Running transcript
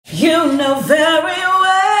You know very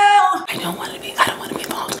well. I don't want to be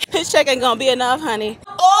bald. His check ain't gonna be enough, honey.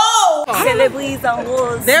 Oh! There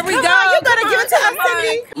we go. Come on, you gotta give it to us,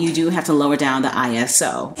 Timmy. You do have to lower down the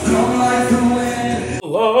ISO. Fans,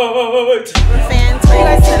 what are you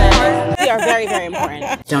guys today? We are very, very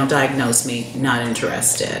important. Don't diagnose me, not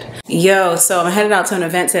interested. Yo, so I'm headed out to an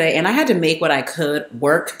event today and I had to make what I could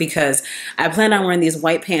work because I planned on wearing these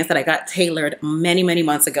white pants that I got tailored many, many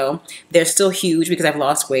months ago. They're still huge because I've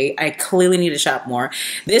lost weight. I clearly need to shop more.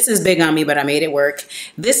 This is big on me, but I made it work.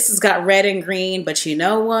 This has got red and green, but you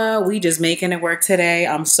know what? We just making it work today.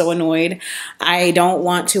 I'm so annoyed. I don't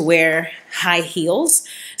want to wear high heels.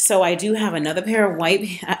 So I do have another pair of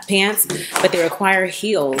white pants, but they require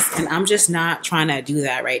heels and I'm just not trying to do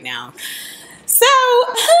that right now. So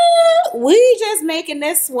we just making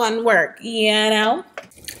this one work, you know?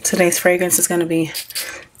 Today's fragrance is gonna be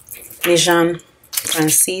Jean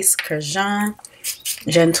Francis Kurjan,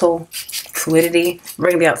 Gentle Fluidity.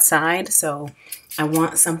 We're gonna be outside, so I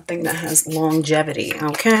want something that has longevity,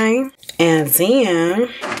 okay? And then,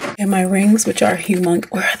 and my rings, which are humongous.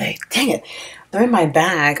 Where are they? Dang it. They're in my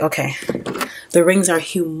bag. Okay. The rings are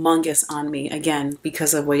humongous on me, again,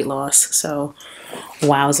 because of weight loss. So,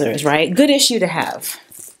 wowzers, right? Good issue to have.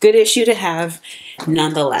 Good issue to have,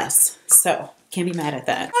 nonetheless. So, can't be mad at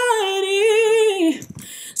that.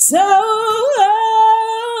 So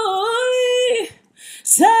holy,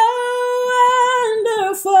 so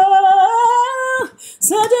wonderful,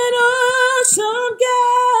 such an awesome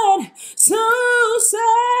God, so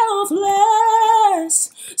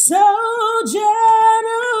selfless, so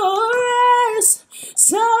generous,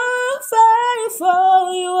 so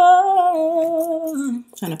faithful you are. I'm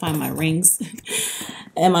trying to find my rings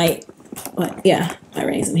and my, what? Yeah, my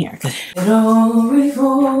rings in here. Good. It all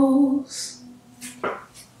revolves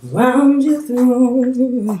round your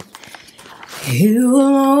throne, you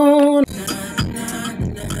alone.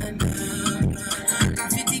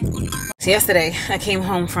 So yesterday, I came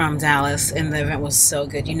home from Dallas and the event was so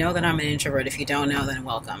good. You know that I'm an introvert. If you don't know, then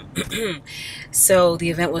welcome. So the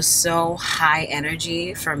event was so high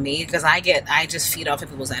energy for me because I just feed off of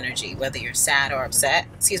people's energy, whether you're sad or upset,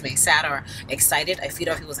 sad or excited, I feed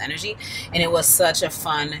off people's energy. And it was such a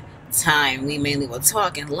fun time. We mainly would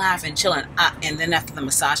talk and laugh and chill, and then after the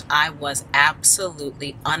massage, I was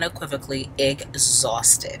absolutely unequivocally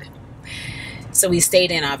exhausted. So we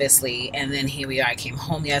stayed in, obviously, and then here we are. I came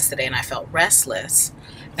home yesterday and I felt restless,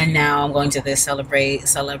 and now I'm going to this celebrate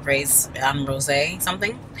rosé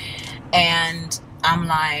something, and I'm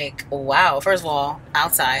like, wow. First of all,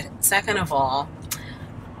 outside. Second of all,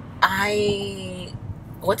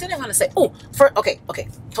 what did I want to say? Oh, okay,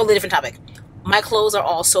 totally different topic. My clothes are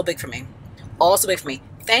all so big for me. All so big for me.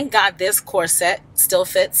 Thank God this corset still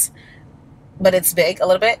fits, but it's big a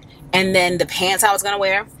little bit. And then the pants I was going to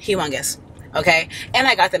wear, humongous. Okay. And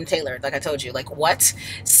I got them tailored, like I told you. Like, what?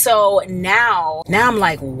 So now I'm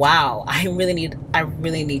like, wow, I really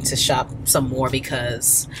need to shop some more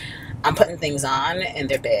because I'm putting things on and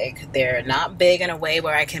they're big. They're not big in a way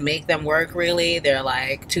where I can make them work really. They're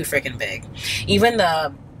like too freaking big. Even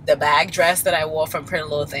the bag dress that I wore from Pretty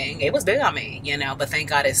Little Thing, it was big on me, you know, but thank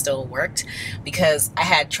God it still worked because I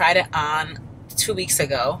had tried it on 2 weeks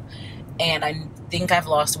ago and I think I've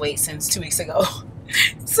lost weight since 2 weeks ago.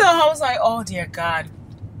 So I was like, oh dear God.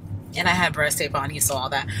 And I had breast tape on, you saw all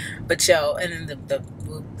that. But yo, and then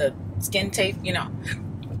the skin tape, you know,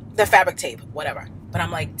 the fabric tape, whatever. But I'm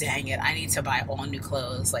like, dang it, I need to buy all new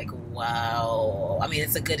clothes. Like, wow. I mean,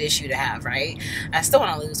 it's a good issue to have, right? I still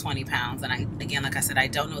want to lose 20 pounds. And again, like I said, I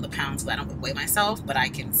don't know the pounds because I don't weigh myself, but I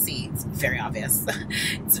can see it's very obvious.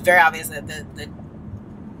 It's very obvious that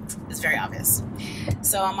it's very obvious.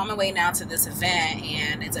 So I'm on my way now to this event,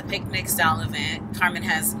 and it's a picnic style event. Carmen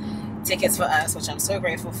has tickets for us, which I'm so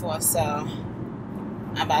grateful for. So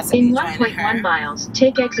I'm about to be joining her. In 1.1 miles,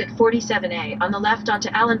 take exit 47A on the left onto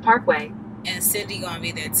Allen Parkway. And Cindy gonna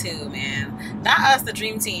be there too, man. Not us, the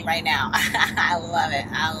dream team right now. I love it.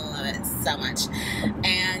 I love it so much.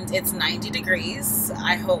 And it's 90 degrees.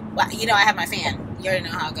 I hope, you know, I have my fan. You already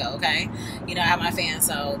know how I go, okay? You know, I have my fan,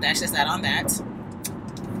 so that's just that on that.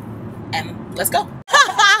 And let's go.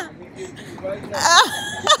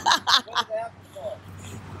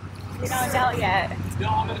 You don't know yet.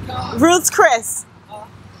 Ruth's Chris.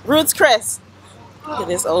 Ruth's Chris. Look at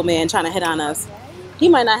this old man trying to hit on us. He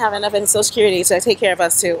might not have enough in Social Security to take care of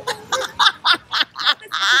us too.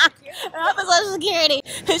 Enough in Social Security.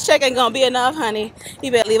 His check ain't gonna be enough, honey. You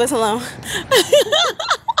better leave us alone.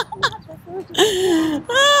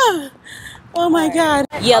 Oh my God.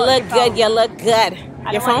 You look good. You look good.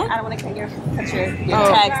 Your phone? I don't want to cut your text.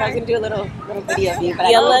 I was gonna do a little video of you, but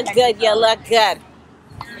you look good. You look good.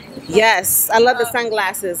 Yes, I love the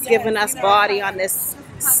sunglasses, giving us body on this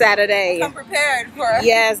Saturday. I'm prepared for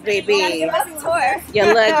Yes, baby. You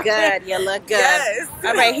look good. You look good. Yes.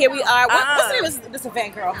 All right, here we are. What's the name of this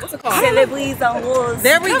event, girl? What's it called? Celebrities on Wolves.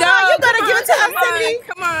 There we go. You better give it to us, Cindy.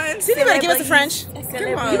 Come on. Cindy better give us the French.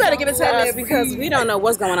 You better give it to us because we don't know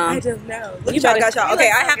what's going on. I don't know. You better. Got y'all. Okay,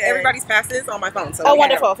 I have everybody's passes on my phone. So oh,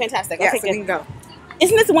 wonderful. Fantastic. Yeah, okay, so we can go.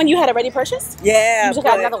 Isn't this the one you had already purchased? Yeah. You just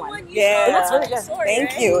got another one. Yeah. It looks really good.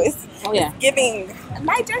 Thank you. It's giving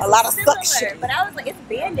a lot of suction. But I was like, it's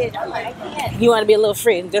banded. I'm like, I can't. You want to be a little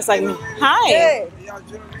free, just like me. Hi.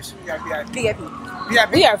 VIP.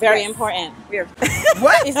 We are very important.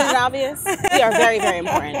 What? Isn't it obvious? We are very, very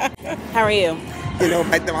important. How are you? You know,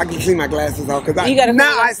 I can see my glasses off because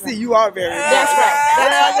now I see you are very. That's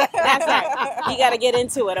right. That's right. You got to get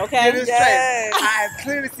into it, okay? Get it straight. I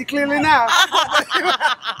clearly see clearly now.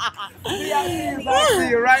 I see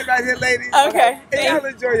you right here, ladies. Okay. Hey, y'all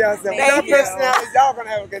enjoy yourself. Thank you. Personality, y'all gonna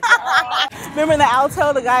have a good time. Remember in the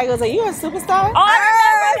alto, the guy goes, "Are you a superstar?" Oh, I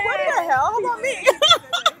remember. What the hell? How about me?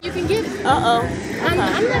 You can get it. I'm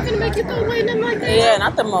not gonna make you throw away nothing like that. Yeah,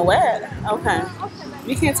 not the Moet. Okay.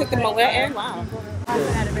 You can't take the Moet in? Wow.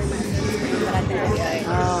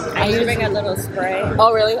 I usually bring a little spray.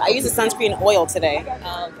 Oh, really? I use the sunscreen oil today.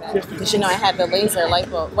 Oh, okay. Because, you know, I had the laser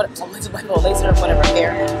lipo, laser, whatever,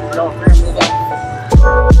 hair. Don't remove it.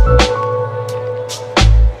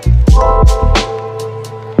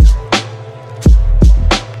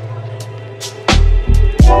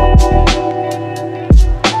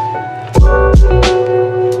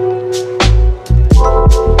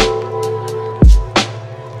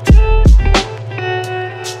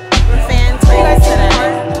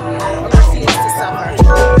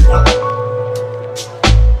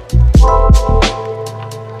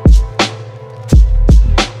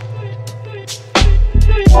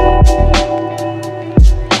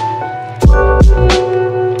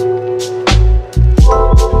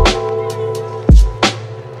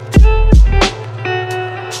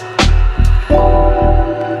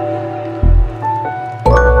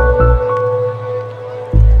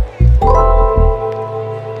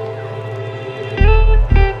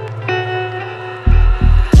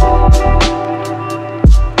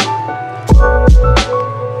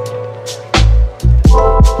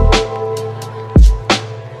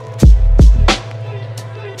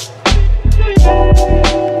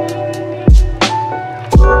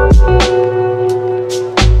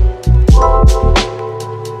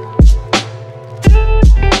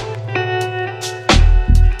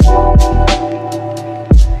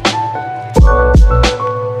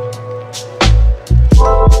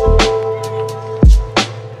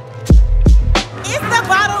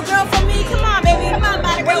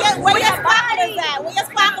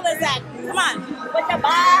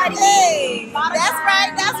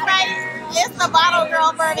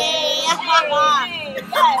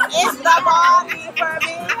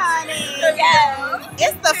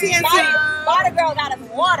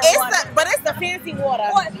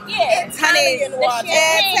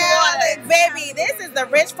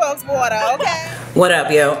 What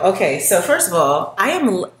up, yo? Okay, so first of all,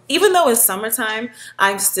 even though it's summertime,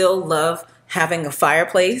 I still love having a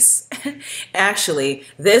fireplace. Actually,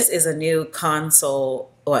 this is a new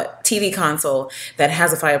TV console that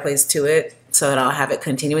has a fireplace to it, so that I'll have it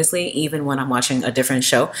continuously, even when I'm watching a different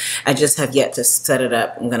show. I just have yet to set it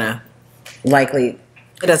up. I'm gonna likely,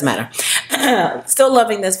 it doesn't matter. Still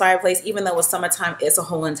loving this fireplace, even though it's summertime, it's a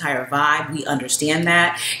whole entire vibe. We understand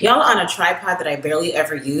that. Y'all are on a tripod that I barely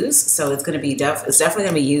ever use, so it's gonna be it's definitely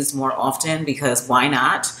gonna be used more often because why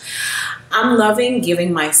not? I'm loving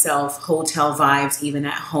giving myself hotel vibes even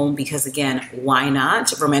at home because again, why not?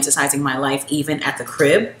 Romanticizing my life even at the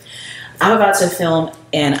crib. I'm about to film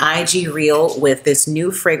an IG reel with this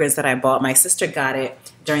new fragrance that I bought. My sister got it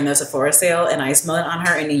during the Sephora sale and I smelled it on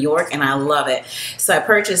her in New York and I love it. So I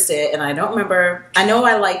purchased it and I don't remember, I know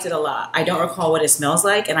I liked it a lot. I don't recall what it smells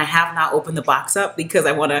like and I have not opened the box up because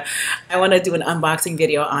I wanna do an unboxing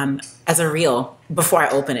video as a reel before I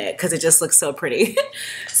open it because it just looks so pretty.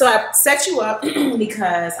 So I set you up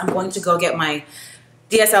because I'm going to go get my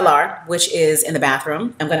DSLR, which is in the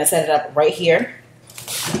bathroom. I'm gonna set it up right here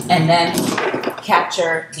and then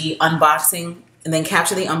capture the unboxing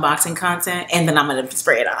content, and then I'm gonna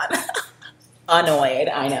spray it on. Annoyed,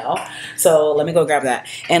 I know. So let me go grab that.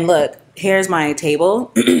 And look, here's my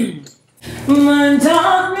table. My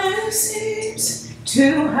darkness seems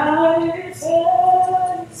to hide its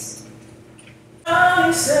eyes.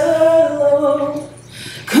 I alone,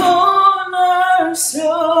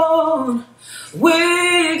 cornerstone,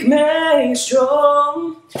 weak made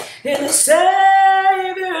strong in the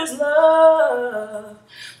Savior's love.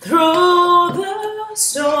 through the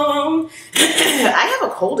storm. I have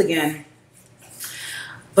a cold again.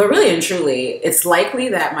 But really and truly, it's likely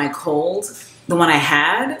that my cold, the one I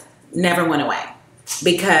had, never went away.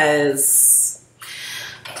 Because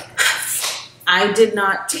I did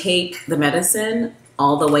not take the medicine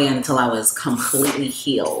all the way until I was completely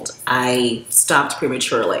healed. I stopped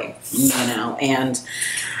prematurely, you know, and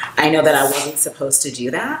I know that I wasn't supposed to do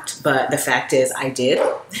that, but the fact is I did.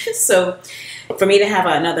 So for me to have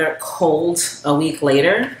another cold a week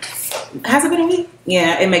later, has it been a week?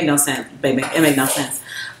 Yeah, it made no sense, baby. It made no sense.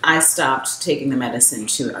 I stopped taking the medicine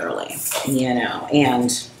too early, you know, and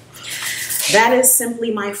that is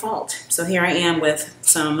simply my fault. So here I am with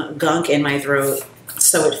some gunk in my throat,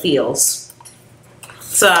 so it feels.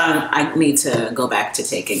 So I need to go back to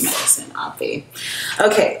taking medicine, obvi.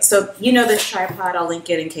 Okay, so you know this tripod, I'll link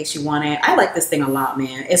it in case you want it. I like this thing a lot,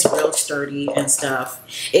 man. It's real sturdy and stuff.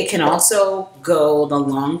 It can also go the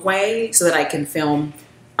long way so that I can film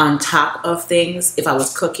on top of things if I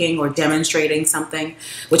was cooking or demonstrating something,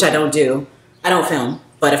 which I don't do. I don't film,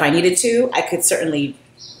 but if I needed to, I could certainly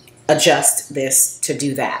adjust this to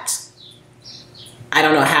do that. I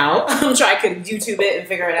don't know how. I'm sure I could YouTube it and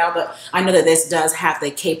figure it out, but I know that this does have the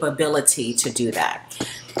capability to do that.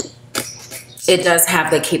 It does have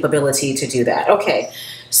the capability to do that. Okay,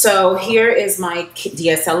 so here is my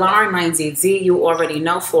DSLR 9ZZ. You already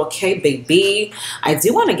know, 4K, big B. I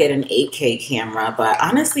do want to get an 8K camera, but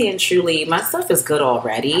honestly and truly, my stuff is good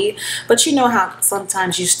already. But you know how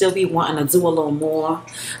sometimes you still be wanting to do a little more.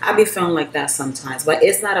 I be feeling like that sometimes, but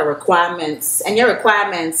it's not a requirement, and your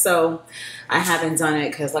requirement, so I haven't done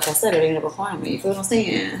it because, like I said, it ain't a requirement. You feel what I'm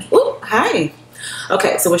saying? Ooh, hi.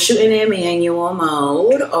 Okay, so we're shooting in manual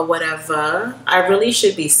mode or whatever. I really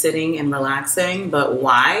should be sitting and relaxing, but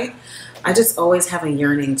why? I just always have a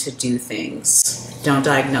yearning to do things. Don't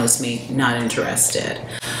diagnose me, not interested.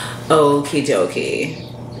 Okie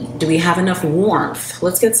dokie. Do we have enough warmth?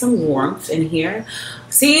 Let's get some warmth in here.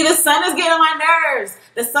 See, the sun is getting on my nerves.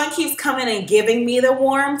 The sun keeps coming and giving me the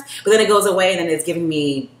warmth, but then it goes away and then it's giving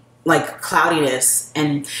me like cloudiness,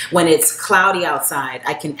 and when it's cloudy outside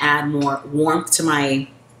I can add more warmth to my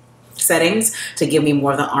settings to give me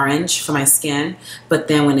more of the orange for my skin. But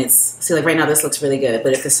then when it's, see, like right now this looks really good,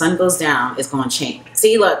 but if the sun goes down it's going to change.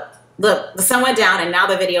 See, look, the sun went down and now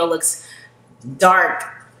the video looks dark.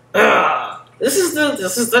 Ugh. This is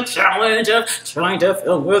the challenge of trying to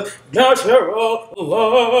film with natural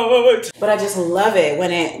light. But I just love it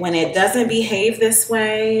when it doesn't behave this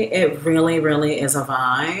way. It really is a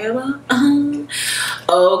vibe.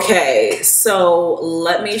 Okay, so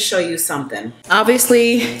let me show you something.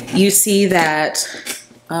 Obviously, you see that.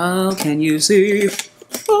 Oh, can you see?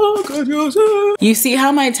 Oh, can you see? You see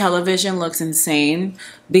how my television looks insane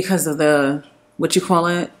because of the, what you call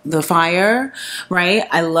it, the fire, right?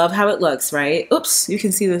 I love how it looks, right? Oops, you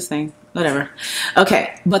can see this thing, whatever.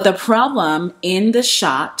 Okay, but the problem in the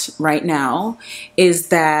shot right now is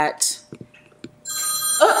that,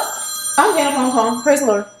 oh, I'm getting a phone call, praise the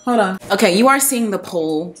Lord, hold on. Okay, you are seeing the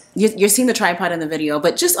pole, you're seeing the tripod in the video,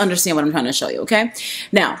 but just understand what I'm trying to show you, okay?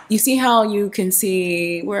 Now, you see how you can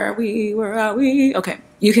see, where are we? Okay.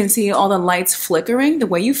 You can see all the lights flickering. The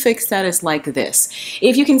way you fix that is like this.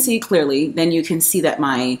 If you can see clearly, then you can see that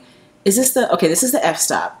my, is this the, okay, this is the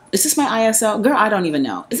f-stop. Is this my ISO? Girl, I don't even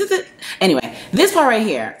know. Is it the, anyway, this part right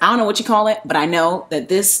here, I don't know what you call it, but I know that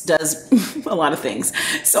this does a lot of things.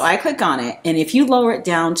 So I click on it, and if you lower it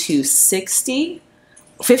down to 50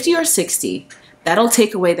 or 60, that'll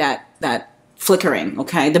take away that flickering,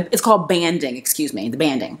 okay? It's called banding, excuse me, the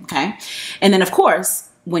banding, okay? And then of course,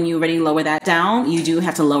 when you already lower that down, you do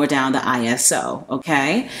have to lower down the ISO,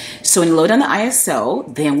 okay? So when you lower down the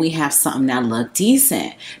ISO, then we have something that look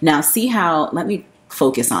decent. Now see how, let me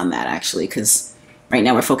focus on that actually, because right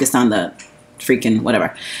now we're focused on the freaking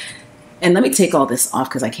whatever. And let me take all this off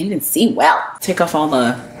because I can't even see well. Take off all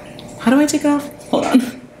the, how do I take it off? Hold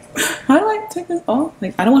on. How do I take this off?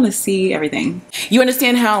 Like, I don't want to see everything. You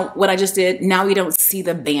understand how what I just did? Now we don't see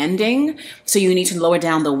the banding, so you need to lower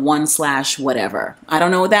down the 1/whatever. I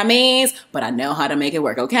don't know what that means, but I know how to make it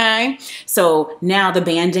work, okay? So now the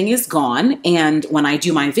banding is gone, and when I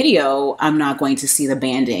do my video, I'm not going to see the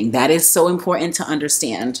banding. That is so important to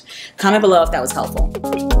understand. Comment below if that was helpful.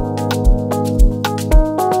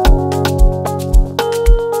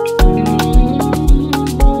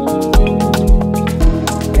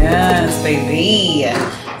 Baby,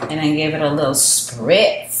 and I gave it a little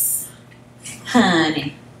spritz,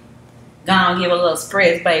 honey. Gonna give it a little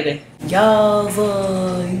spritz, baby.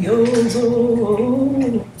 Yaza,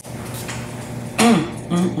 yaza.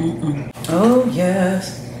 Oh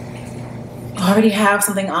yes. Oh, already have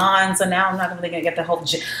something on, so now I'm not really gonna get the whole.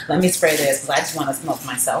 Let me spray this because I just want to smell for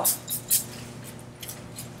myself.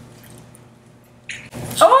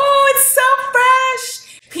 Oh, it's so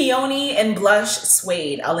fresh! Peony and blush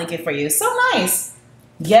suede. I'll link it for you. So nice.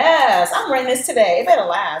 Yes, I'm wearing this today. It better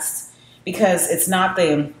last because it's not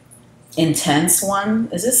the intense one.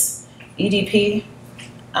 Is this EDP?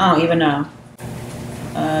 I don't even know.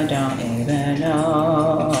 I don't even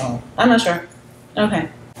know. I'm not sure. Okay.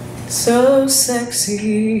 So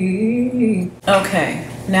sexy. Okay,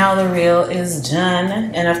 now the reel is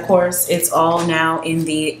done. And of course, it's all now in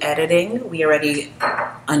the editing. We already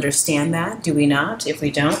understand that, do we not? If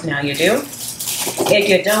we don't, now you do. If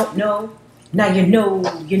you don't know, now you know,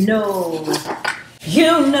 you know.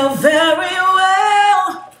 You know very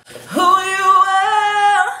well who you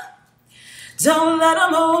are. Don't let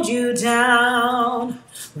them hold you down.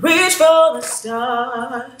 Reach for the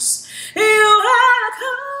stars. You had a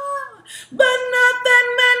car, but not that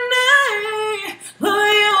many.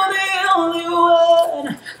 But you're the only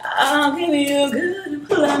one. I'll give you good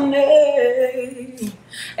plenty.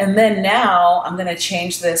 And then now I'm gonna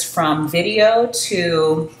change this from video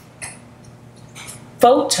to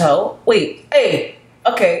photo. Wait, hey,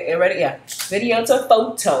 okay, ready? Yeah, video to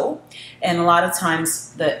photo. And a lot of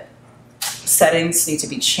times the settings need to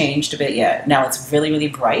be changed a bit. Yeah, now it's really, really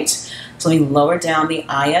bright. So let me lower down the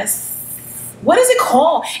IS. What is it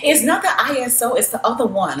called? It's not the ISO, it's the other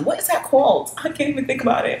one. What is that called? I can't even think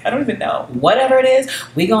about it. I don't even know. Whatever it is,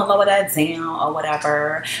 we gonna lower that down or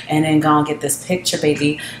whatever, and then gonna get this picture,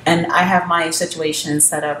 baby. And I have my situation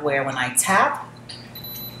set up where when I tap,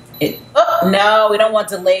 it, oh, no, we don't want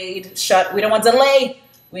delayed. We don't want delay.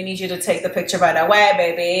 We need you to take the picture right away,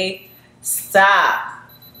 baby. Stop.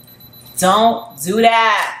 Don't do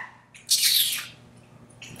that.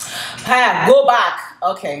 Pat, go back.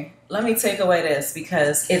 Okay, let me take away this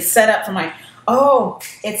because it's set up for my,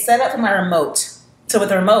 it's set up for my remote. So with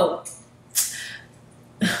the remote,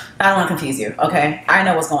 I don't want to confuse you, okay? I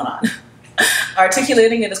know what's going on.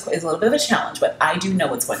 Articulating it is a little bit of a challenge, but I do know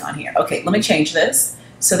what's going on here. Okay, let me change this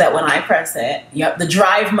so that when I press it, yep, the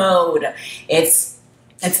drive mode, it's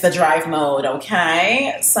the drive mode,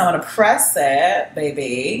 okay? So I'm gonna press it,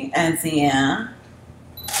 baby, and then,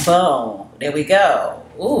 boom, there we go.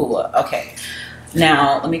 Ooh, okay.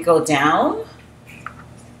 Now, let me go down.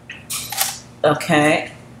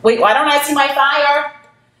 Okay. Wait, why don't I see my fire?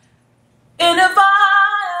 In the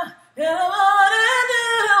fire, in the morning,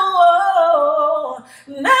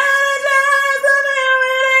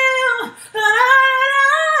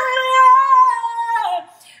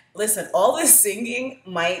 listen, all this singing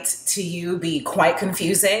might to you be quite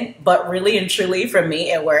confusing, but really and truly for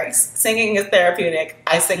me, it works. Singing is therapeutic.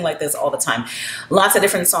 I sing like this all the time. Lots of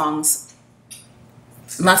different songs,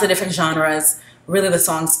 lots of different genres. Really the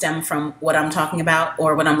songs stem from what I'm talking about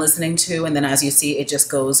or what I'm listening to. And then as you see, it just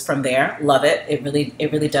goes from there. Love it. It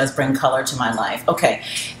really does bring color to my life. Okay,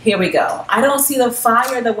 here we go. I don't see the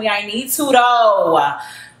fire the way I need to though.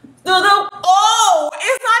 Oh,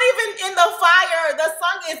 it's not even in the fire. The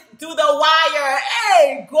song is through the wire.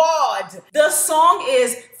 Hey, God. The song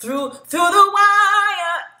is through the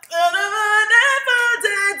wire.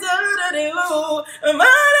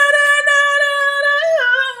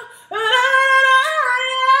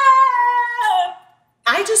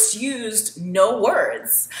 I just used no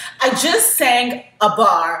words. I just sang a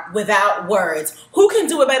bar without words. Who can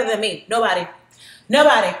do it better than me? Nobody.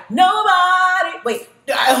 Nobody. Nobody. Wait.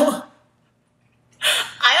 I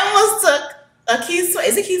almost took a Key Sweat.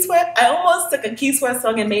 Is it Key Sweat? I almost took a Key Sweat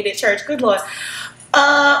song and made it church. Good Lord.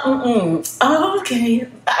 Okay.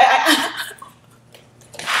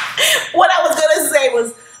 What I was gonna say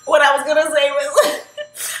was I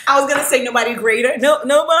was gonna say nobody greater. No,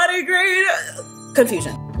 nobody greater.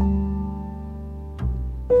 Confusion.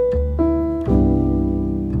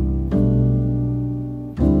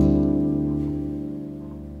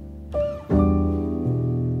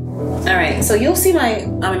 All right, so you'll see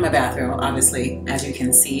I'm in my bathroom, obviously, as you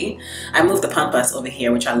can see. I moved the pump bus over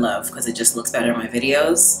here, which I love because it just looks better in my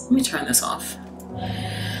videos. Let me turn this off.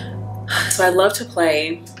 So I love to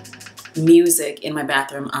play music in my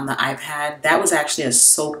bathroom on the iPad. That was actually a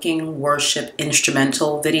soaking worship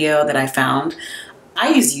instrumental video that I found. I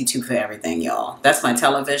use YouTube for everything, y'all. That's my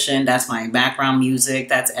television, that's my background music,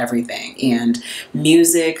 that's everything. And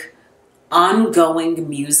music, ongoing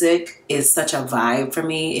music is such a vibe for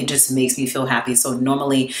me. It just makes me feel happy. So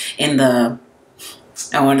normally in the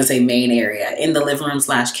I wanted to say main area, in the living room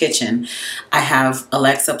 / kitchen, I have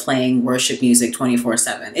Alexa playing worship music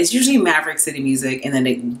 24/7. It's usually Maverick City music, and then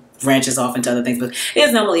it branches off into other things, but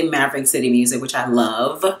it's normally Maverick City music, which I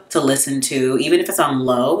love to listen to, even if it's on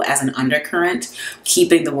low as an undercurrent.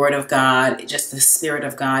 Keeping the word of God, just the spirit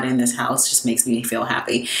of God in this house just makes me feel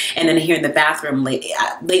happy. And then here in the bathroom,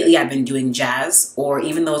 lately I've been doing jazz, or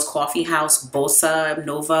even those coffee house, bossa,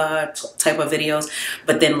 nova type of videos.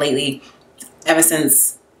 But then lately, ever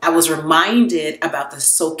since I was reminded about the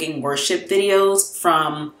soaking worship videos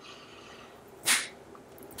from,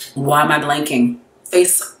 why am I blanking?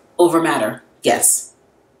 Face Over Matter. Yes.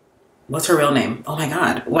 What's her real name? Oh my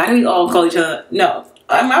God. Why do we all call each other? No.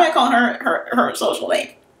 Why am I calling her social name?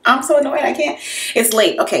 I'm so annoyed I can't. It's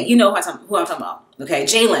late. Okay, you know who I'm talking about. Okay,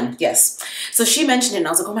 Jalen, yes. So she mentioned it and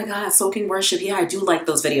I was like, oh my God, soaking worship. Yeah, I do like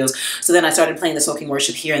those videos. So then I started playing the soaking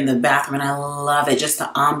worship here in the bathroom and I love it. Just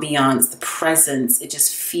the ambiance, the presence. It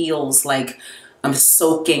just feels like I'm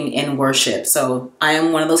soaking in worship. So I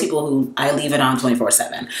am one of those people who I leave it on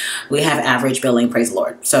 24/7. We have average billing, praise the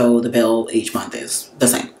Lord. So the bill each month is the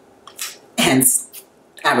same. Hence,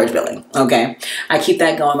 average billing, okay? I keep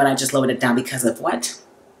that going, but I just lowered it down because of what?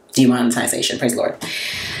 Demonetization, praise the Lord.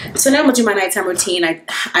 So now I'm gonna do my nighttime routine.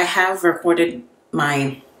 I have recorded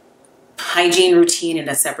my hygiene routine in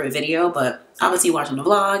a separate video, but obviously watching the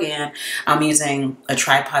vlog, and I'm using a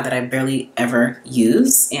tripod that I barely ever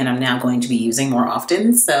use, and I'm now going to be using more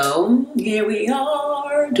often. So here we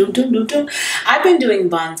are. I've been doing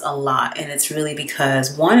buns a lot, and it's really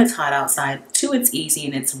because 1, it's hot outside, 2, it's easy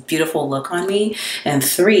and it's a beautiful look on me, and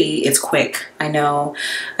 3, it's quick. I know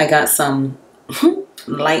I got some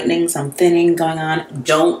lightening, some thinning going on.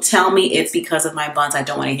 Don't tell me it's because of my buns. I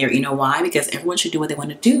don't want to hear it. You know why? Because everyone should do what they want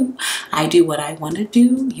to do. I do what I want to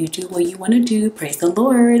do. You do what you want to do. Praise the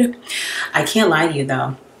Lord. I can't lie to you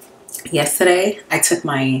though. Yesterday, I took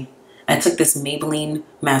this Maybelline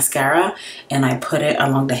mascara and I put it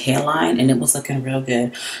along the hairline and it was looking real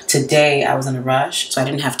good. Today, I was in a rush, so I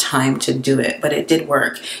didn't have time to do it, but it did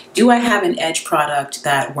work. Do I have an edge product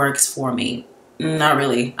that works for me? Not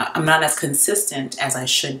really. I'm not as consistent as I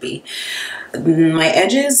should be. My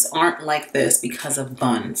edges aren't like this because of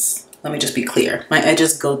buns. Let me just be clear. My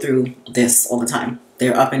edges go through this all the time.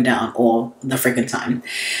 They're up and down all the freaking time.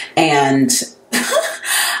 And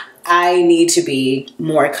I need to be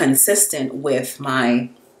more consistent with my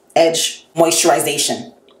edge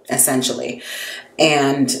moisturization, essentially.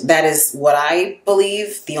 And that is what I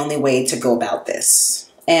believe the only way to go about this.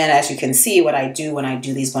 And as you can see, what I do when I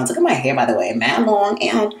do these buns, look at my hair, by the way, mad long.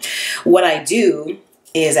 And what I do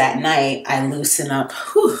is at night, I loosen up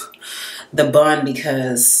the bun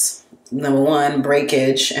because number 1,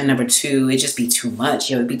 breakage, and number 2, it just be too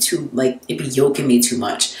much. It'd be yoking me too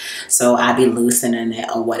much. So I be loosening it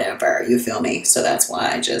or whatever, you feel me? So that's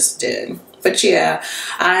why I just did. But yeah,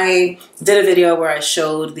 I did a video where I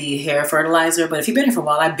showed the hair fertilizer, but if you've been here for a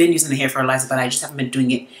while, I've been using the hair fertilizer, but I just haven't been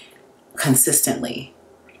doing it consistently.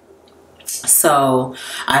 So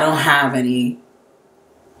I don't have any,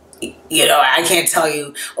 you know, I can't tell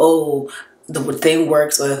you, oh, the thing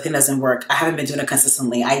works or the thing doesn't work. I haven't been doing it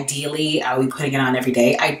consistently. Ideally, I'll be putting it on every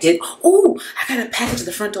day. I did. Oh, I got a package at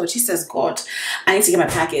the front door. She says, God, I need to get my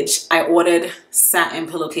package. I ordered satin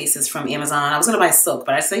pillowcases from Amazon. I was going to buy silk,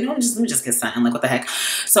 but I said, you know, let me just get satin. Like, what the heck?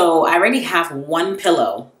 So I already have one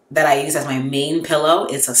pillow that I use as my main pillow.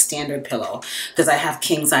 It's a standard pillow because I have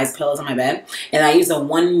king size pillows on my bed, and I use the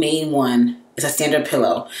one main one. It's a standard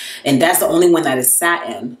pillow, and that's the only one that is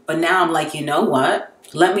satin. But now I'm like, you know what?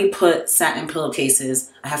 Let me put satin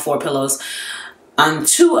pillowcases. I have 4 pillows on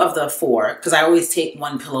 2 of the 4 because I always take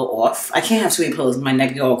one pillow off. I can't have 2 pillows. My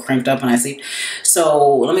neck get all cramped up when I sleep.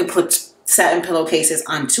 So let me put satin pillowcases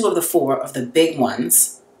on 2 of the 4 of the big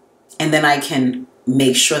ones, and then I can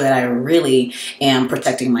make sure that I really am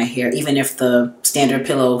protecting my hair, even if the standard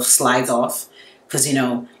pillow slides off, because you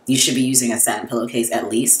know you should be using a satin pillowcase at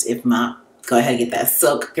least. If not, go ahead and get that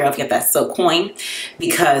silk, girl, get that silk coin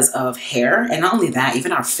because of hair. And not only that,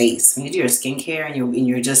 even our face. When you do your skincare and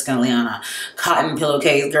you're just gonna lay on a cotton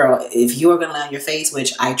pillowcase, girl, if you're gonna lay on your face,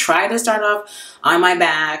 which I try to start off on my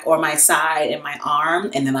back or my side and my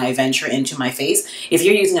arm, and then I venture into my face. If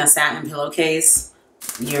you're using a satin pillowcase,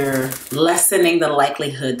 you're lessening the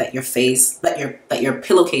likelihood that your face, that your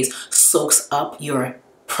pillowcase soaks up your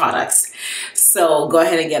products. So go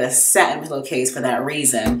ahead and get a satin pillowcase for that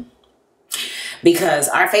reason, because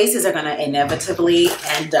our faces are going to inevitably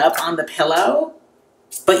end up on the pillow,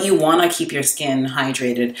 but you want to keep your skin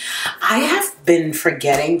hydrated. I have been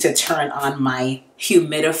forgetting to turn on my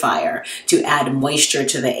humidifier to add moisture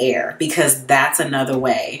to the air, because that's another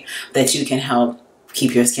way that you can help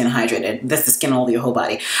keep your skin hydrated. That's the skin all over your whole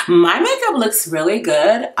body. My makeup looks really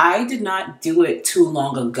good. I did not do it too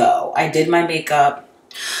long ago. I did my makeup.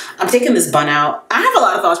 I'm taking this bun out. I have a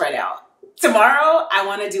lot of thoughts right now. Tomorrow, I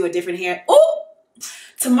want to do a different hair. Oh,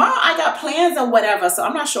 tomorrow I got plans or whatever, so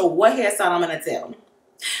I'm not sure what hairstyle I'm going to do.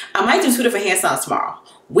 I might do 2 different hairstyles tomorrow.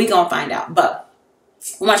 We gonna find out. But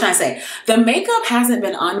what am I trying to say? The makeup hasn't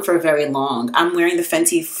been on for very long. I'm wearing the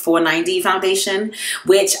Fenty 490 foundation,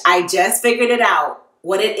 which I just figured it out.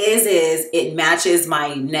 What it is it matches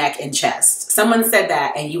my neck and chest. Someone said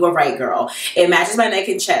that, and you were right, girl. It matches my neck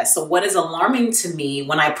and chest. So what is alarming to me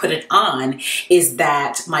when I put it on is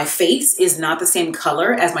that my face is not the same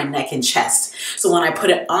color as my neck and chest. So when I put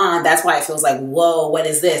it on, that's why it feels like, whoa, what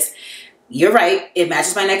is this? You're right. It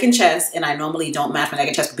matches my neck and chest, and I normally don't match my neck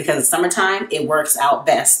and chest, but because it's summertime, it works out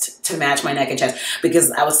best to match my neck and chest.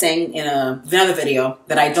 Because I was saying in another video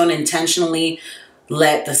that I don't intentionally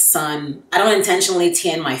let the sun, I don't intentionally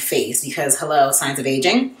tan my face because, hello, signs of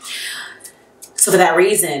aging. So for that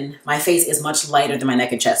reason, my face is much lighter than my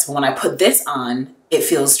neck and chest. But when I put this on, it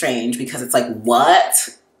feels strange because it's like,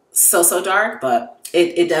 what? So dark, but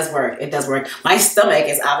it does work. It does work. My stomach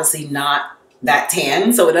is obviously not that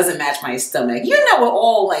tan, so it doesn't match my stomach. You know, we're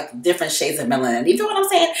all like different shades of melanin. You feel what I'm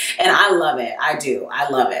saying? And I love it. I do. I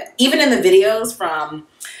love it. Even in the videos from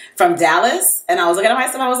Dallas, and I was looking at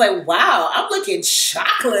myself, I was like, wow, I'm looking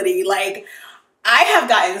chocolatey. Like, I have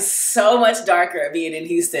gotten so much darker being in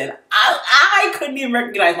Houston. I couldn't even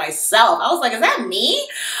recognize myself. I was like, is that me?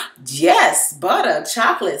 Yes, butter,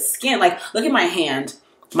 chocolate skin. Like, look at my hand.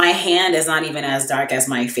 My hand is not even as dark as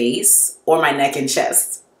my face or my neck and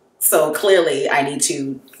chest. So clearly I need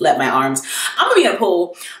to let my arms. I'm gonna be in the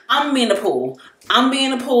pool. I'm gonna be in the pool. I'm gonna be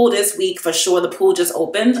in the pool this week for sure. The pool just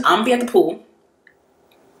opened. I'm gonna be at the pool.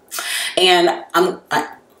 And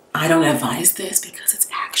I don't advise this because it's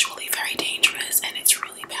actually very dangerous and it's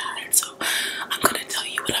really bad. So I'm gonna tell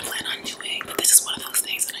you what I plan on doing. But this is one of those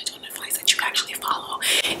things that I don't advise that you actually follow.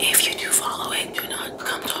 If you do follow it, do not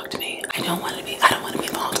come talk to me. I don't want to be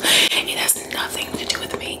involved. It has nothing to do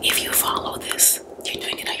with me. If you follow this, you're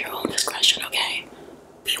doing it at your own discretion, okay?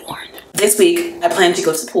 Be warned. This week, I plan to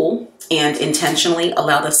go to the pool and intentionally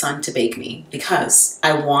allow the sun to bake me because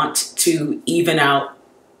I want to even out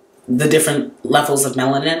the different levels of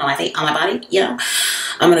melanin on my body, you know.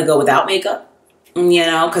 I'm gonna go without makeup, you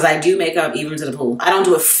know, because I do makeup even to the pool. I don't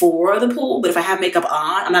do it for the pool, but if I have makeup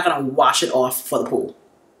on, I'm not gonna wash it off for the pool.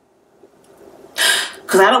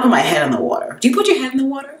 Because I don't put my head in the water. Do you put your head in the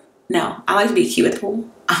water? No, I like to be cute at the pool.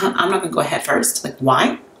 I'm not gonna go head first. Like,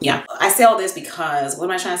 why? Yeah. I say all this because, what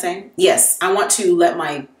am I trying to say? Yes, I want to let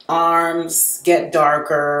my arms get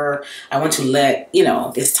darker. I want to let, you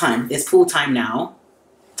know, it's pool time now.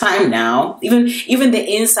 Even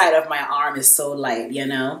the inside of my arm is so light, you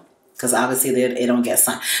know, because obviously they don't get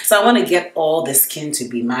sun. So I want to get all the skin to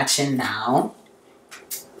be matching now.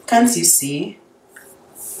 Can't you see?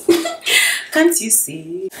 Can't you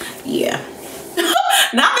see? Yeah.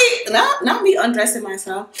 not me undressing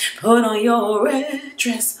myself. Put on your red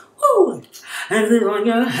dress, ooh, and put on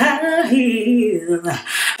your high heel,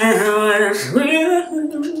 and what is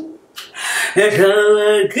real? It's gonna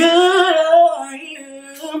look good on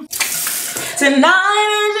you.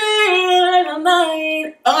 Tonight.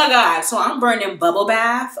 Oh my God. So I'm burning bubble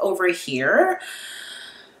bath over here.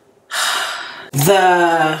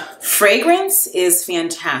 The fragrance is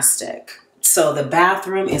fantastic. So the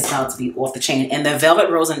bathroom is about to be off the chain. And the Velvet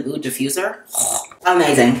Rose and Oud diffuser,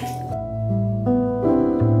 amazing.